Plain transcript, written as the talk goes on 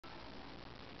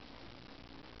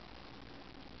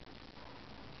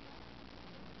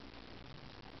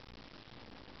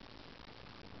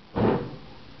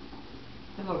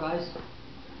guys,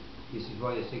 this is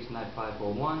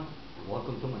Roy69541.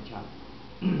 Welcome to my channel.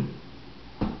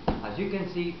 As you can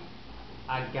see,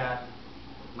 I got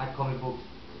my comic books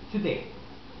today.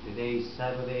 Today is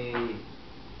Saturday,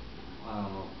 I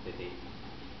don't know the date.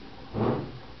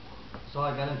 So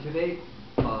I got them today.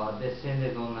 They sent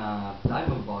it on a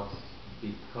diamond box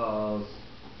because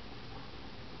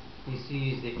this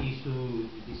is the issue.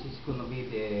 This is gonna be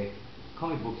the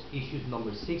comic books issues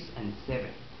number 6 and 7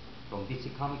 from DC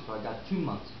Comics. So I got 2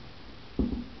 months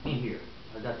in here.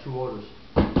 I got 2 orders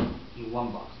in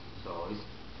one box, so it's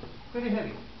pretty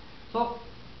heavy. So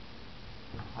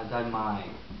I got my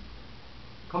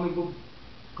comic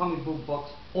book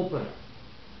box opener.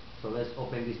 So let's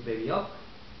open this baby up.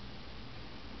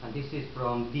 And this is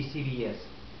from DCBS.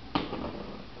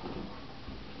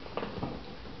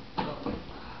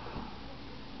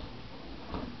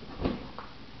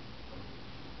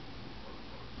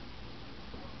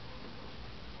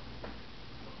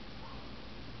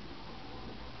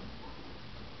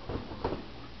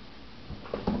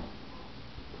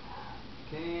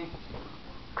 Okay,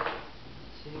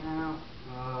 let's see now.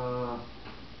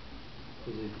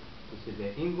 This is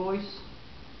the invoice.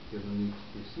 You don't need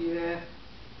to see that.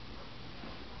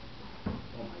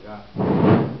 Oh my God!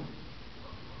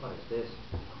 What is this?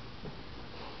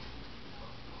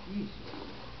 Jesus!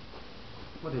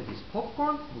 What is this?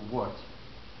 Popcorn or what?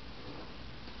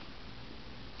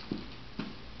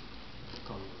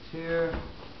 Comes here.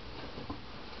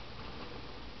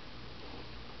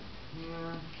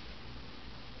 Here.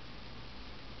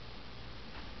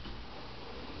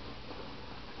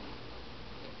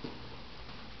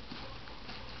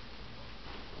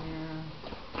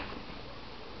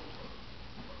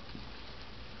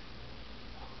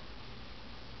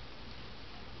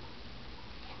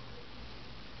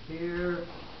 Here.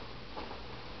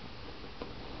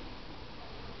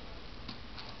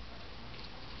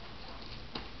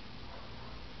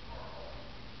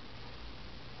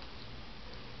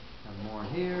 And more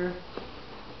here.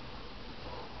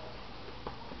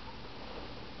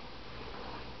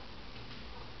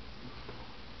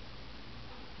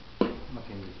 I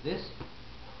can use this.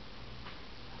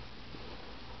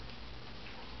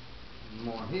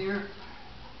 More here.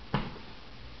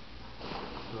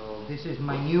 So this is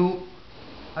my new,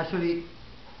 actually,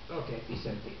 okay, it's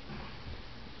empty.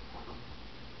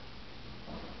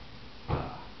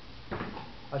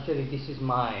 Actually, this is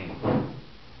my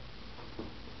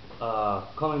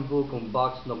comic book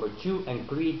unbox number 2 and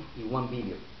 3 in one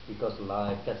video, because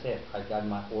like I said, I got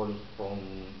my orders from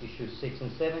issue 6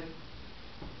 and 7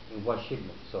 in one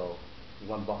shipment, so in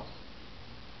one box.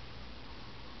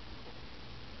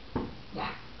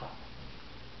 Yeah.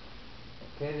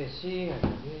 Okay, let's see. I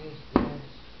got this.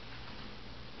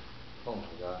 Oh my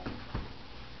God.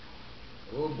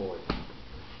 Oh boy.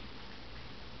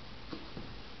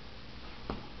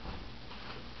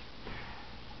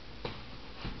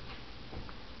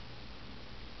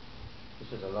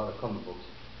 This is a lot of comic books.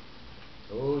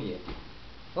 Oh yeah.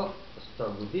 Oh, let's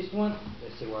start with this one.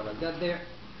 Let's see what I got there.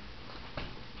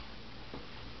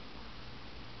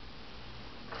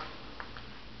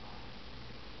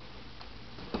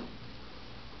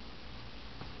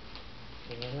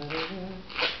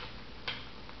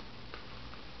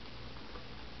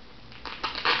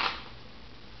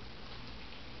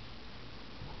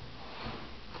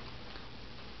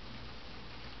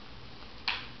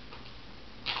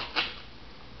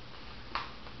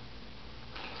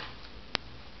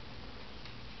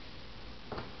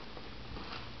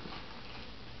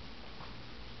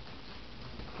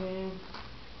 Okay.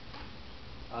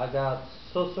 I got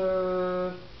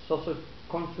Saucer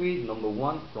Country number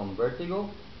 1 from Vertigo.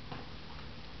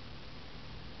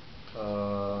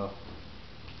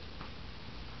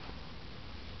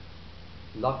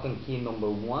 Lock and Key number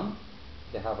 1.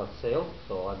 They have a sale,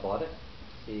 so I bought it.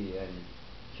 See and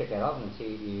check it out and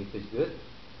see if it's good.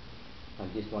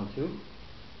 And this one too.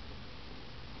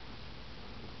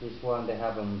 This one they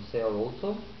have on sale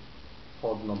also.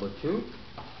 Hulk number 2.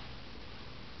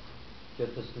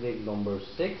 Justice League number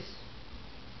 6.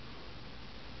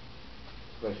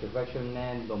 Resurrection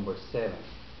Man number 7.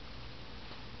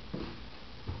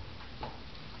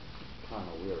 Kind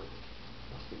of weird.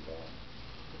 Let's see that.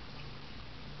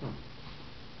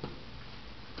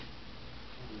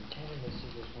 Okay, let's see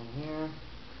this one here.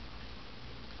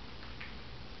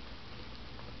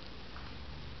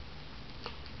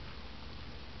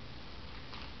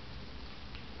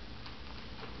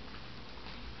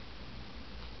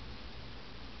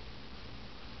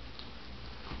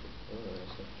 Where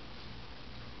is it?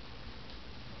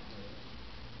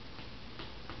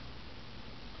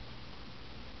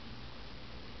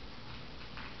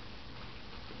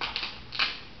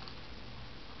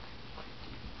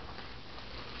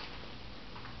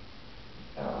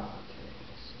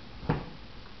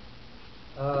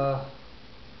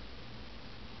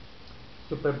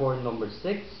 Superboy number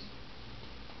 6,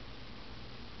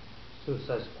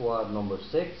 Suicide Squad number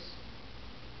 6,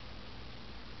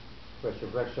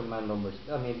 Resurrection Man number,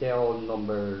 they're all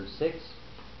number 6,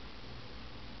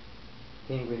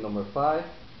 Penguin number 5,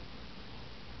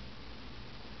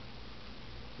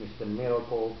 Mr.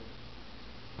 Miracle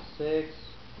 6,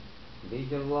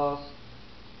 Legion Lost,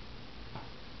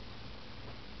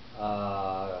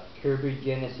 Kirby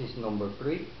Genesis number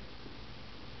 3.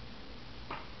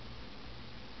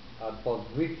 I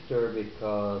bought Drifter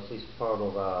because it's part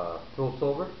of a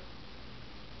crossover.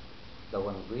 That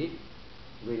one Green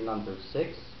Lantern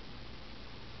 6,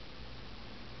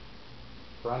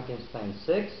 Frankenstein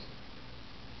 6,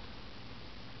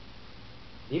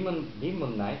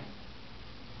 Demon Knight,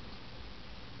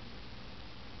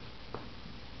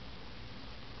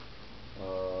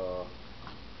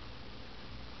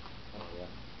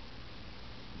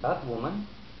 Batwoman,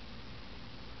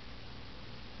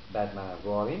 Batman and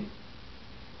Robin,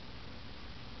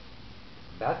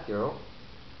 Batgirl,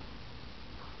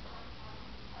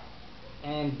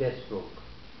 and Deathstroke.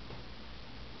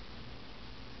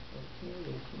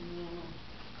 Okay,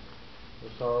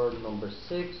 those are number 6.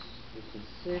 This is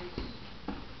 6,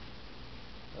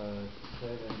 7,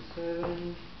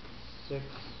 7, 6,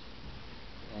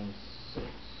 and 6.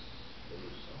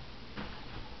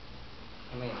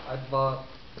 I bought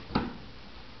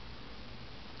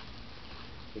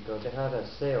because they had a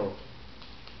sale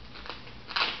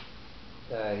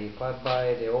that if I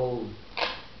buy the old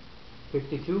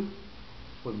 52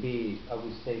 would be, I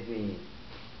would save me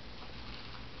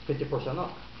 50%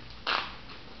 off.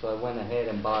 So I went ahead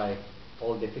and buy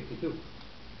all the 52.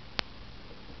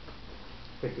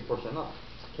 50% off.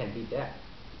 Can't beat that.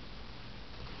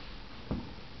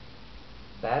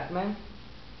 Batman,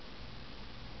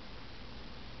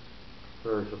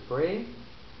 Birds of Prey,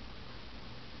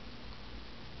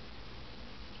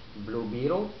 Blue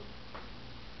Beetle,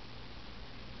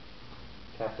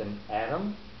 Captain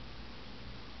Atom,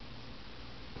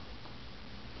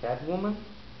 Catwoman.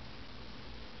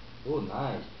 Oh,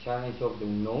 nice. Challenge of the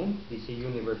Unknown, DC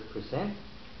Universe present.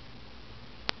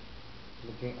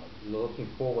 Looking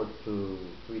forward to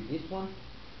read this one.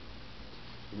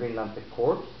 Green Lantern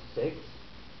Corps 6,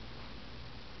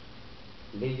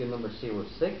 Legion number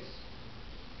 06,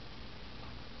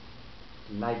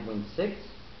 Nightwing 6,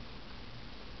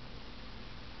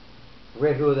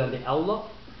 Red Hood and the Outlaw,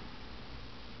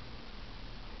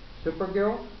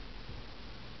 Supergirl,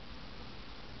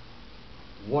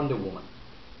 Wonder Woman.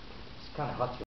 It's kind of hot.